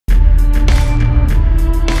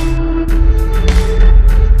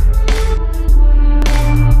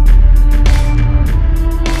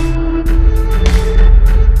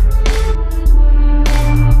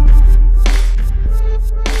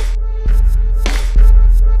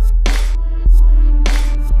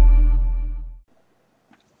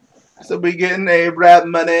So we getting A-Rap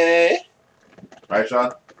money. Right,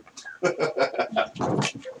 Sean?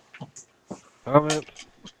 Comments.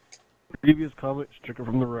 Previous comments stricken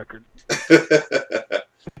from the record.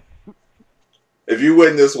 If you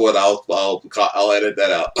win this one, I'll edit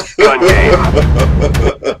that out.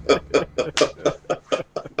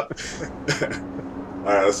 All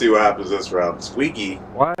right, let's see what happens this round. Squeaky.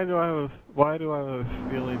 Why do I have a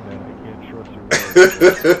feeling that I can't trust your word?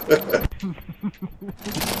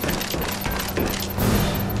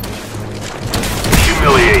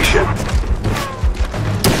 Humiliation.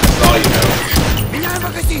 That's all you know.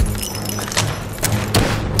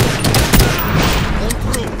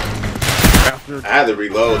 I had to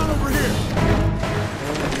reload.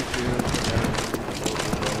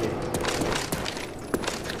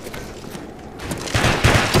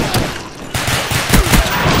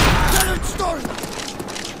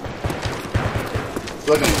 It's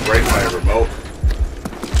looking to break my remote.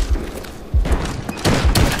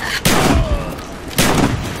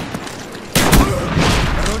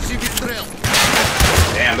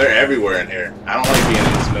 Damn, they're everywhere in here. I don't like being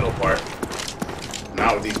in this middle part.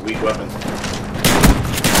 Not with these weak weapons.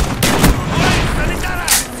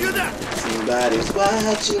 Somebody's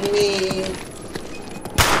watching me.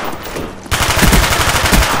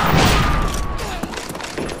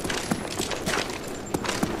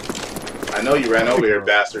 I know you ran over here,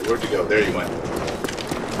 bastard. Where'd you go? There you went.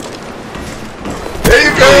 There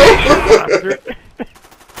you go!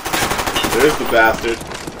 There's the bastard.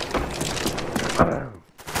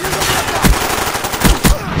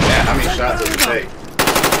 Yeah, how many shots does it take?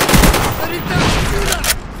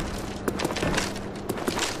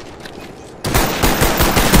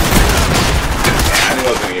 Yeah, I knew I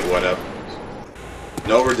was gonna get one up.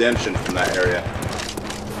 No redemption from that area.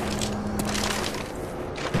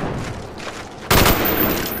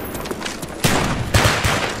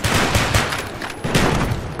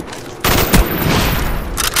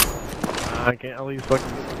 I can't at least fucking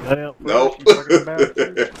get the gun out. Nope.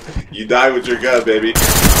 You die with your gun, baby.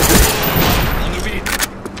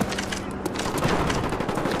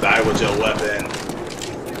 Die with your weapon.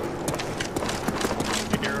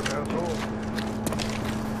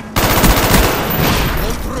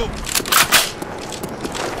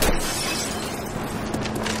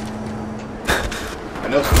 I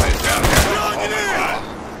know somebody's down here. Oh my god.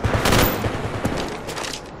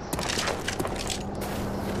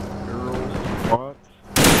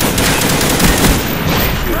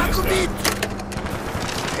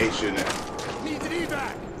 I hate shooting it.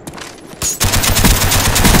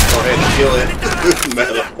 Go ahead and kill it.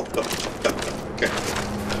 Metal. Okay.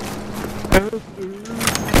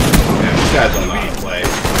 Yeah, these guys don't know how to play.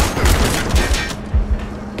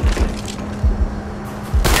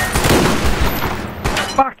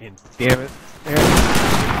 Fucking damn it.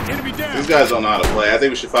 These guys don't know how to play. I think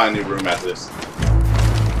we should find a new room after this.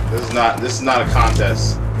 This is not a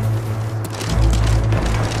contest.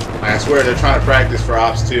 I swear they're trying to practice for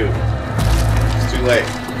Ops 2. It's too late.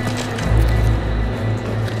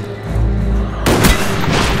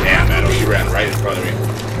 Damn, Metal, you ran right in front of me.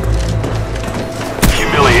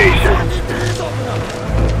 Humiliation.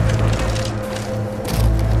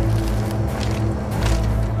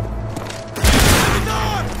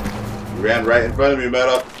 You ran right in front of me,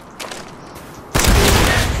 Metal.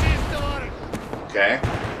 Okay.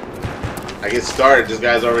 I get started, this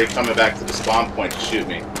guy's already coming back to the spawn point to shoot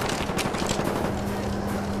me.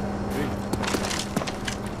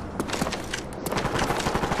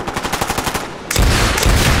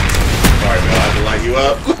 Sorry, Mel, I have to light you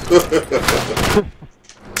up.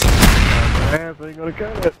 My ass ain't gonna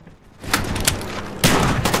cut it. 2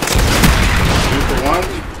 for 1.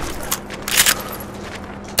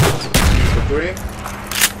 2 for 3.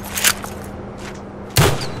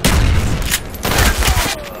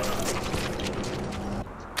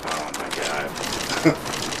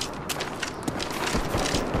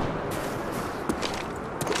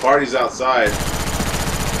 The party's outside.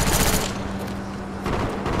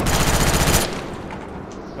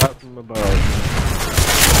 Not from above.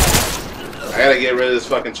 I gotta get rid of this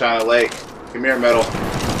fucking China Lake. Come here, Metal.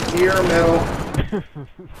 Here, Metal.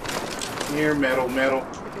 Here, Metal, Metal.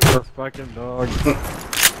 You're a fucking dog.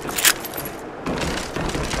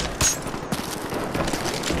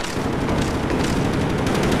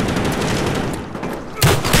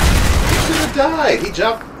 Died. He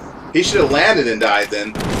jumped. He should have landed and died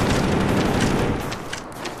then.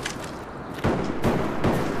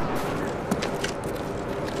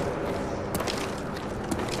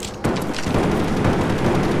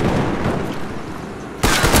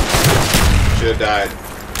 Should have died.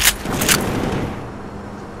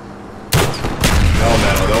 No,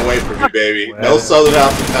 Metal. Don't wait for me, baby. No southern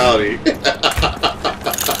hospitality.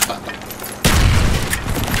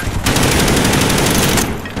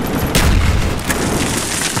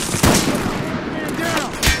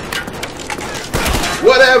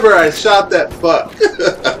 Whatever, I shot that fuck.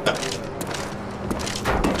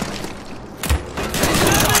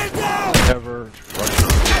 Never.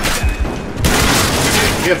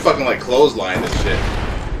 You can't fucking like clothesline this shit.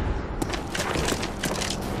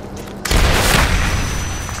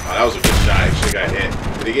 Oh, that was a good shot. He should've got hit.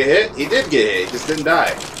 Did he get hit? He did get hit. He just didn't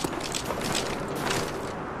die.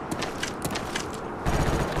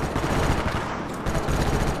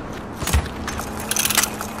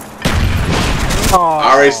 Oh,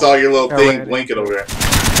 I already saw your little thing blinking over there.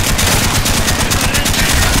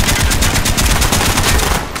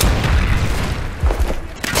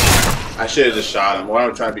 I should have just shot him. Why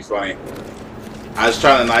am I trying to be funny? I was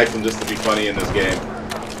trying to knife him just to be funny in this game.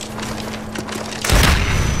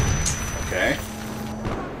 Okay.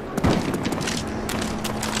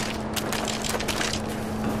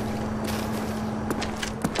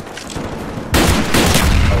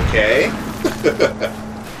 Okay.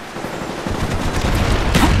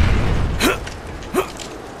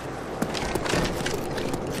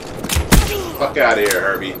 Fuck out of here,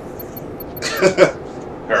 Herbie.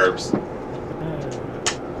 Herbs.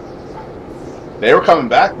 They were coming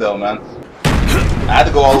back though, man. I had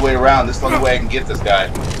to go all the way around. This is the only way I can get this guy.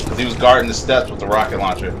 Because he was guarding the steps with the rocket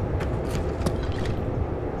launcher.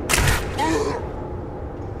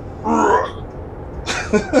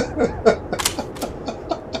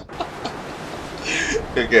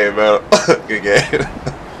 Good game, man. Good game.